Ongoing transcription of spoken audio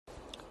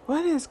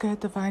What is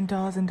good, divine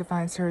dolls and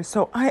divine spirits?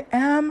 So I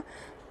am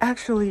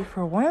actually,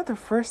 for one of the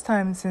first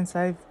times since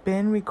I've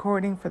been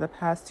recording for the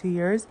past 2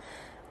 years,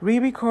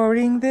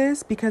 re-recording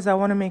this because I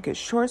want to make it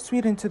short,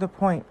 sweet, and to the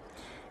point.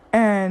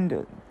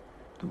 And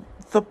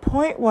the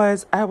point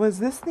was, I was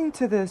listening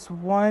to this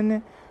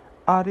one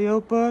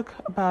audiobook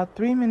about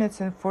 3 minutes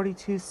and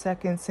 42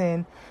 seconds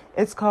in.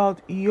 It's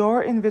called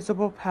Your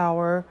Invisible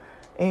Power,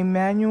 a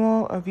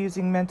Manual of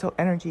Using Mental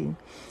Energy.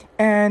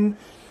 And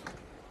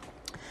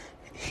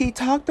he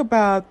talked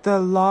about the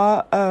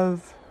law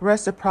of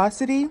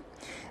reciprocity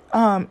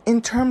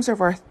in terms of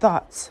our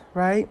thoughts,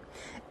 right?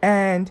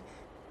 And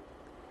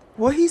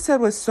what he said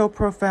was so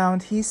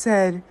profound. He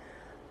said,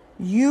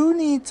 you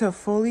need to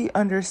fully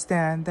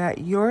understand that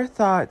your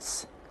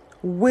thoughts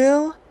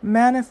will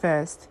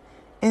manifest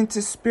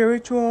into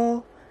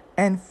spiritual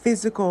and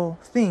physical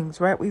things,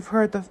 right? We've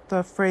heard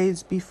the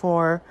phrase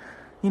before,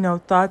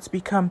 thoughts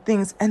become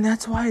things. And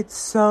that's why it's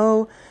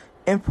so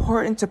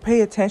important to pay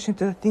attention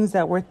to the things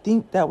that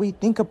we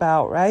think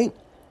about, right?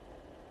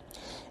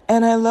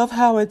 And I love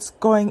how it's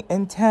going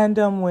in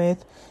tandem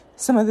with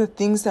some of the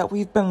things that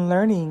we've been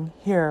learning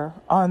here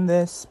on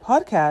this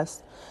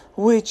podcast,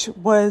 which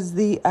was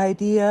the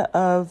idea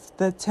of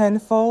the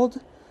tenfold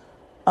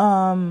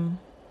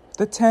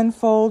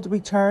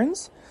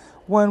returns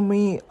when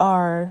we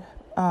are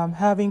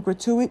having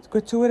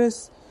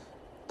gratuitous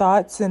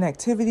thoughts and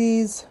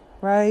activities,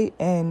 right?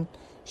 And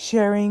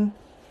sharing,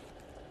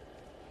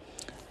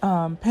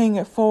 paying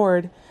it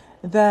forward,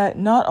 that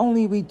not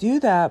only we do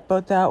that,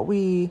 but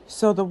that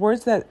so the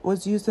words that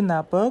was used in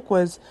that book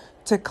was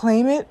to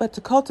claim it, but to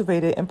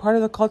cultivate it. And part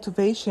of the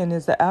cultivation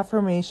is the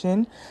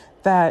affirmation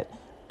that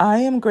I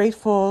am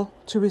grateful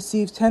to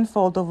receive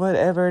tenfold of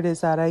whatever it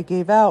is that I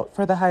gave out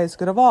for the highest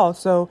good of all.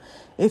 So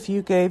if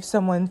you gave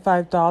someone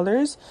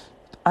 $5,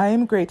 I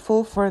am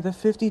grateful for the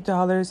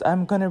 $50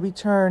 I'm going to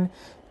return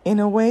in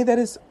a way that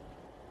is,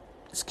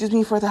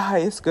 for the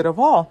highest good of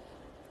all.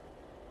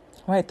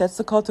 Right? That's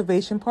the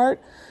cultivation part,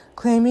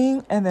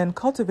 claiming and then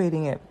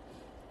cultivating it.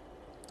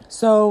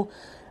 So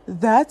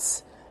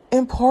that's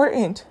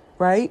important,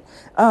 right?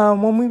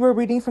 When we were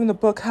reading from the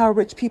book, How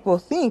Rich People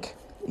Think,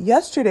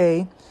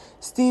 yesterday,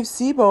 Steve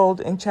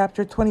Siebold in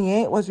chapter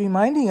 28 was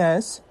reminding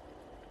us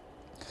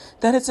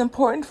that it's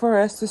important for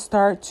us to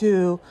start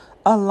to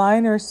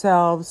align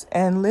ourselves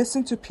and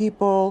listen to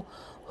people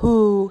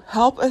who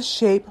help us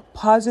shape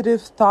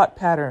positive thought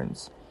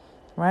patterns,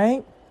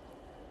 right?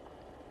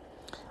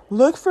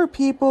 Look for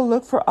people,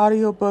 look for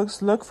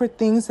audiobooks, look for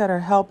things that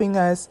are helping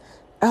us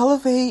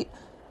elevate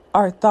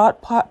our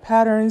thought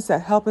patterns,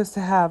 that help us to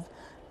have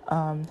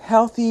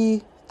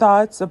healthy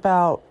thoughts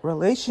about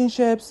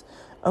relationships,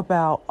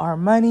 about our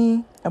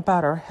money,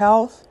 about our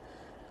health,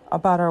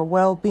 about our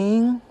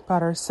well-being,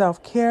 about our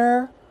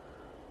self-care,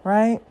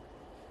 right?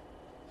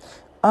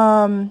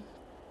 And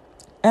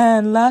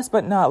last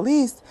but not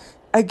least,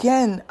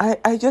 again,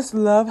 I just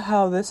love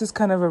how this is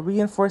kind of a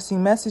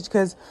reinforcing message,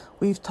 because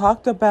we've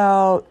talked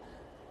about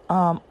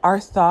our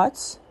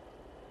thoughts,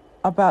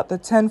 about the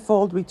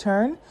tenfold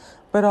return,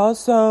 but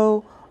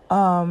also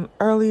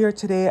earlier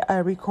today I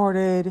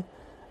recorded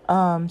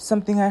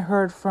something I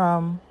heard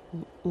from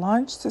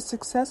Launch to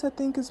Success, I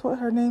think is what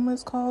her name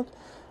is called.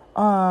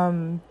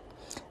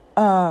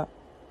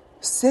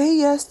 Say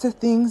yes to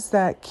things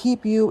that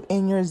keep you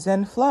in your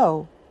Zen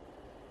flow,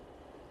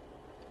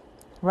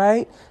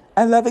 right?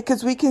 I love it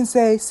because we can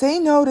say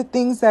no to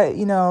things that,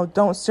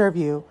 don't serve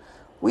you.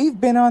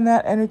 We've been on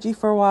that energy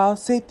for a while.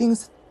 Say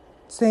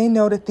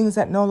no to things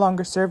that no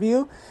longer serve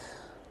you.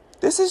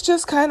 This is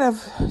just kind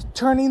of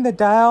turning the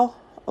dial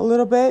a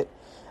little bit,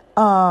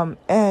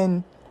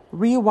 and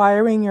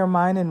rewiring your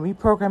mind and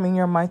reprogramming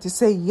your mind to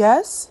say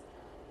yes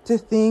to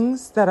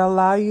things that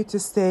allow you to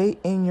stay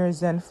in your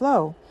Zen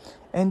flow,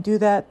 and do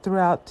that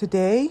throughout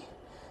today.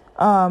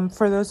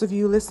 For those of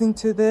you listening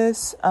to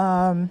this,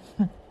 I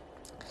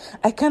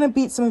kind of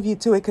beat some of you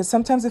to it, because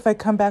sometimes if I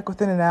come back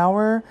within an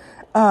hour,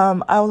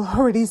 I'll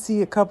already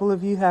see a couple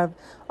of you have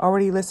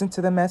already listened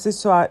to the message.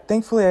 So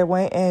thankfully I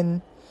went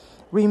and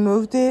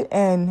removed it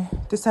and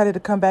decided to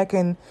come back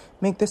and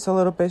make this a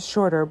little bit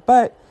shorter.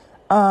 But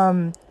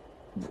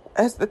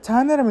as the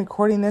time that I'm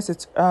recording this,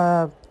 it's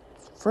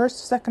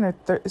first, second, or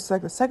third. It's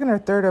like the 2nd or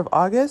 3rd of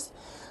August.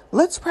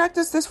 Let's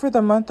practice this for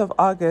the month of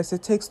August.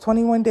 It takes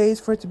 21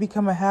 days for it to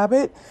become a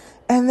habit.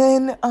 And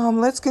then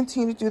let's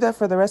continue to do that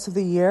for the rest of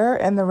the year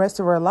and the rest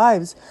of our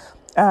lives.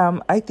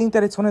 I think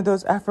that it's one of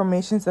those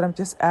affirmations that I'm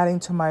just adding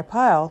to my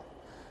pile.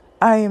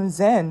 I am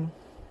Zen.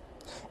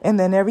 And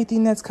then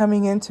everything that's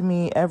coming into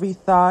me, every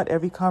thought,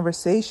 every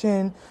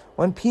conversation,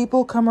 when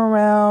people come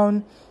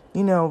around,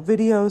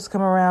 videos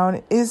come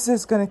around, is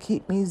this going to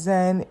keep me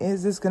Zen?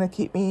 Is this going to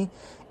keep me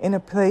in a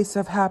place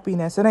of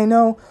happiness? And I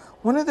know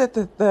one of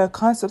the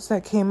concepts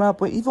that came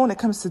up, even when it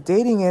comes to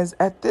dating, is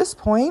at this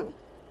point,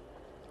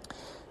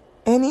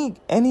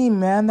 any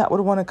man that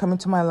would want to come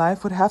into my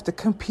life would have to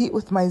compete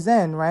with my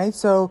Zen, right?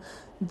 So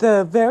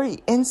the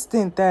very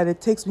instant that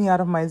it takes me out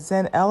of my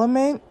Zen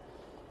element,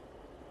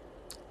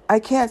 I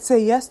can't say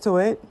yes to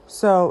it,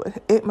 so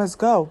it must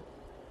go.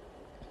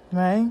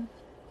 right?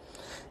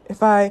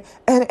 If I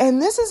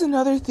and this is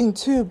another thing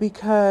too,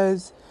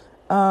 because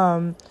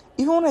even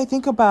when I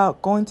think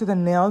about going to the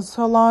nail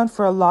salon,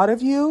 for a lot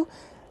of you,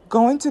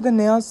 going to the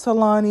nail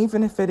salon,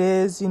 even if it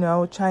is,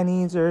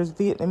 Chinese or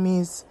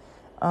Vietnamese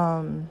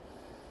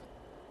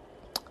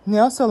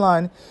nail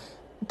salon,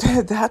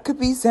 that could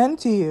be zen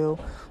to you.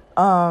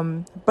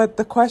 But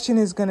the question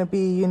is going to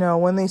be,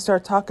 when they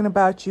start talking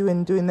about you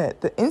and doing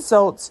the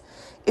insults,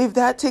 if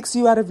that takes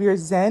you out of your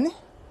zen,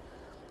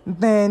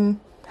 then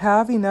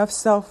have enough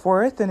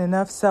self-worth and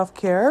enough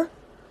self-care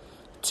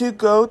to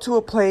go to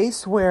a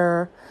place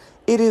where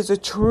it is a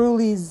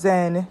truly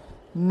zen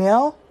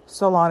nail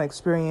salon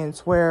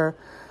experience where,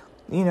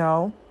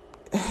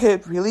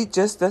 it really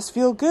just does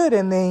feel good,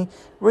 and they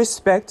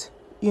respect,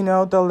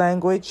 the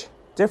language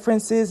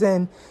differences,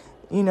 and,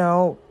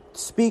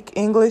 speak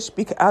English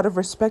out of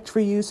respect for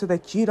you so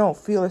that you don't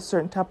feel a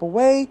certain type of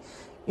way,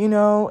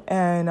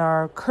 and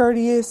are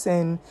courteous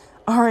and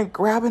aren't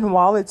grabbing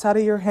wallets out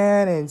of your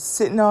hand and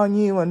sitting on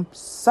you and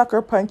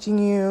sucker punching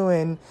you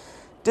and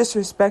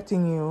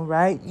disrespecting you,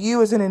 right?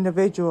 You as an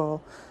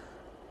individual,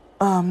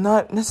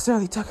 not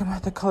necessarily talking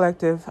about the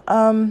collective.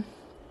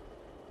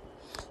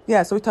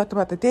 Yeah, so we talked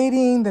about the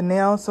dating, the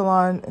nail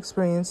salon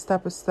experience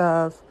type of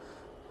stuff.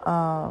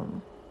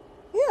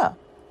 Yeah.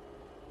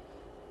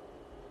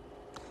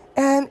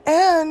 And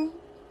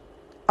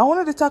I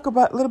wanted to talk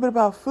about a little bit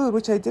about food,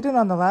 which I did it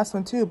on the last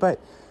one too, but,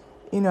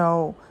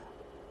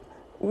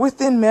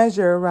 within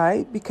measure,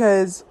 right?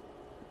 Because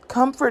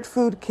comfort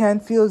food can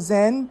feel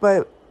zen,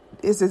 but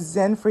is it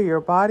zen for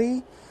your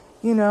body,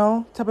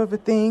 type of a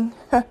thing.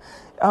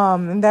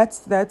 And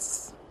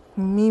that's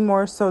me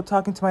more so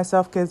talking to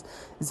myself, because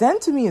zen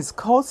to me is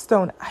Cold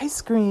Stone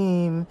ice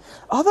cream.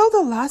 Although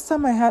the last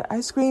time I had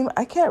ice cream,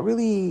 I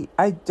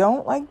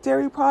don't like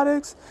dairy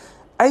products.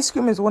 Ice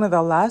cream is one of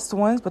the last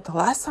ones, but the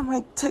last time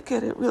I took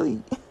it, it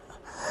really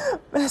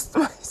messed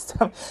my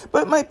stomach.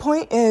 But my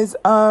point is,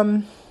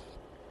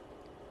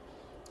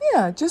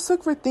 yeah, just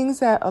look for things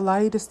that allow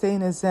you to stay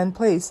in a zen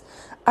place.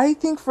 I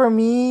think for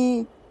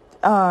me,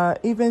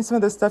 even some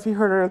of the stuff you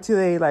heard earlier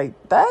today, like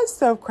that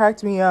stuff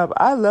cracked me up.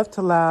 I love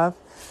to laugh.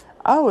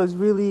 I was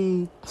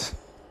really,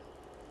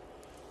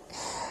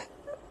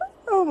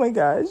 oh my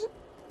gosh.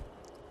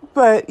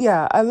 But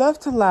yeah, I love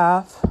to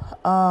laugh.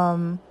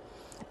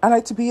 I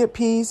like to be at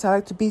peace. I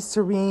like to be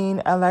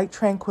serene. I like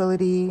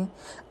tranquility.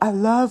 I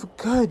love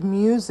good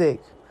music.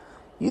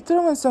 You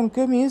throw in some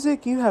good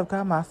music, you have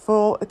got my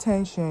full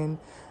attention.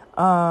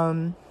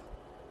 And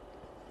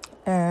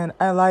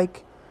I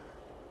like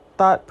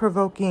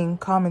thought-provoking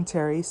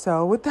commentary.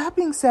 So with that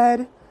being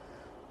said,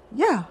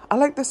 yeah, I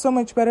like this so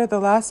much better. The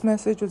last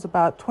message was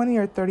about 20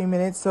 or 30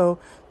 minutes. So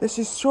this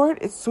is short,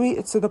 it's sweet,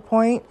 it's to the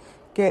point.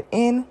 Get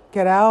in,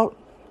 get out.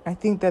 I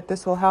think that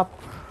this will help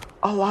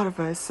a lot of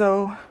us.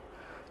 So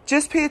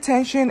just pay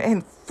attention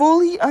and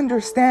fully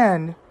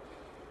understand,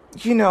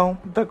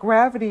 the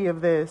gravity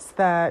of this,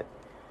 that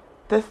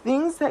the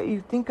things that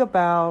you think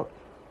about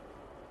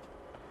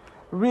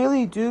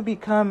really do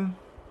become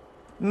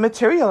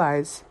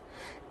materialized.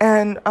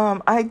 And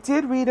I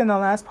did read in the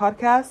last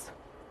podcast,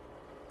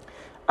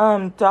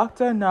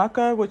 Dr.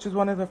 Naka, which is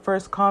one of the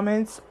first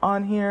comments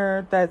on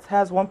here that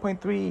has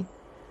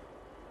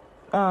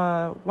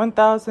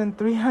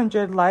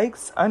 1,300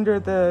 likes under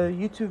the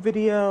YouTube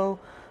video,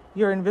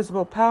 Your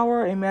Invisible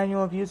Power, a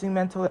Manual of Using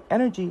Mental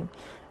Energy.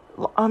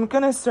 I'm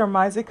going to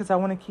surmise it because I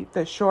want to keep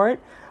this short.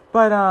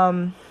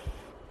 But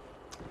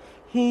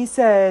he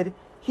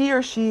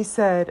or she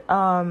said,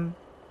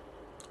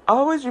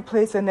 always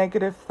replace a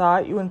negative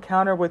thought you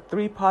encounter with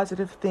 3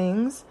 positive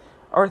things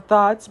or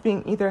thoughts,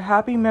 being either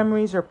happy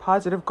memories or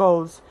positive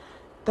goals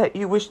that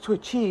you wish to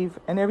achieve.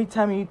 And every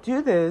time you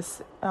do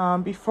this,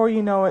 before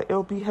you know it,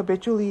 it'll be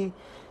habitually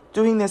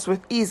doing this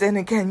with ease. And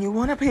again, you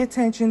want to pay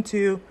attention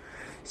to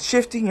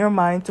shifting your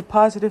mind to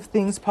positive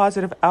things,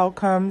 positive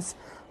outcomes,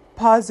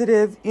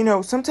 positive,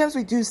 sometimes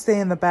we do stay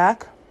in the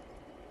back.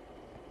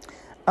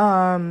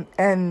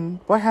 And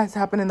what has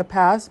happened in the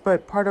past,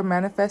 but part of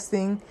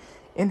manifesting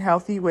in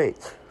healthy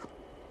ways,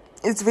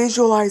 it's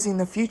visualizing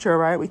the future,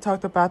 right? We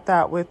talked about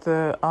that with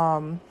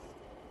the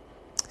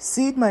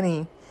seed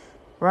money,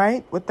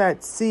 right? With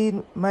that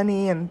seed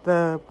money and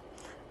the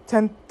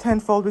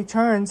tenfold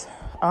returns.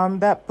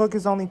 That book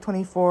is only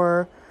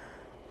 24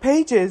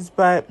 pages,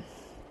 but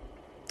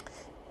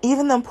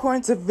even the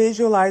importance of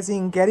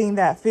visualizing getting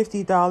that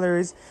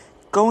 $50,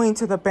 going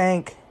to the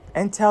bank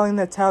and telling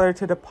the teller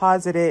to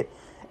deposit it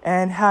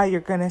and how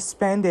you're going to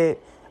spend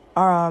it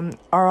are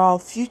all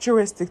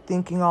futuristic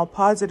thinking, all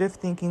positive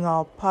thinking,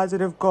 all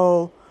positive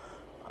goals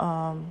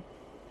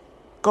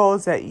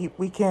that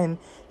we can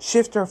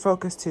shift our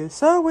focus to.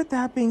 So with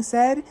that being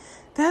said,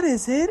 that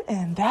is it,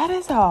 and that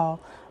is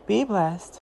all. Be blessed.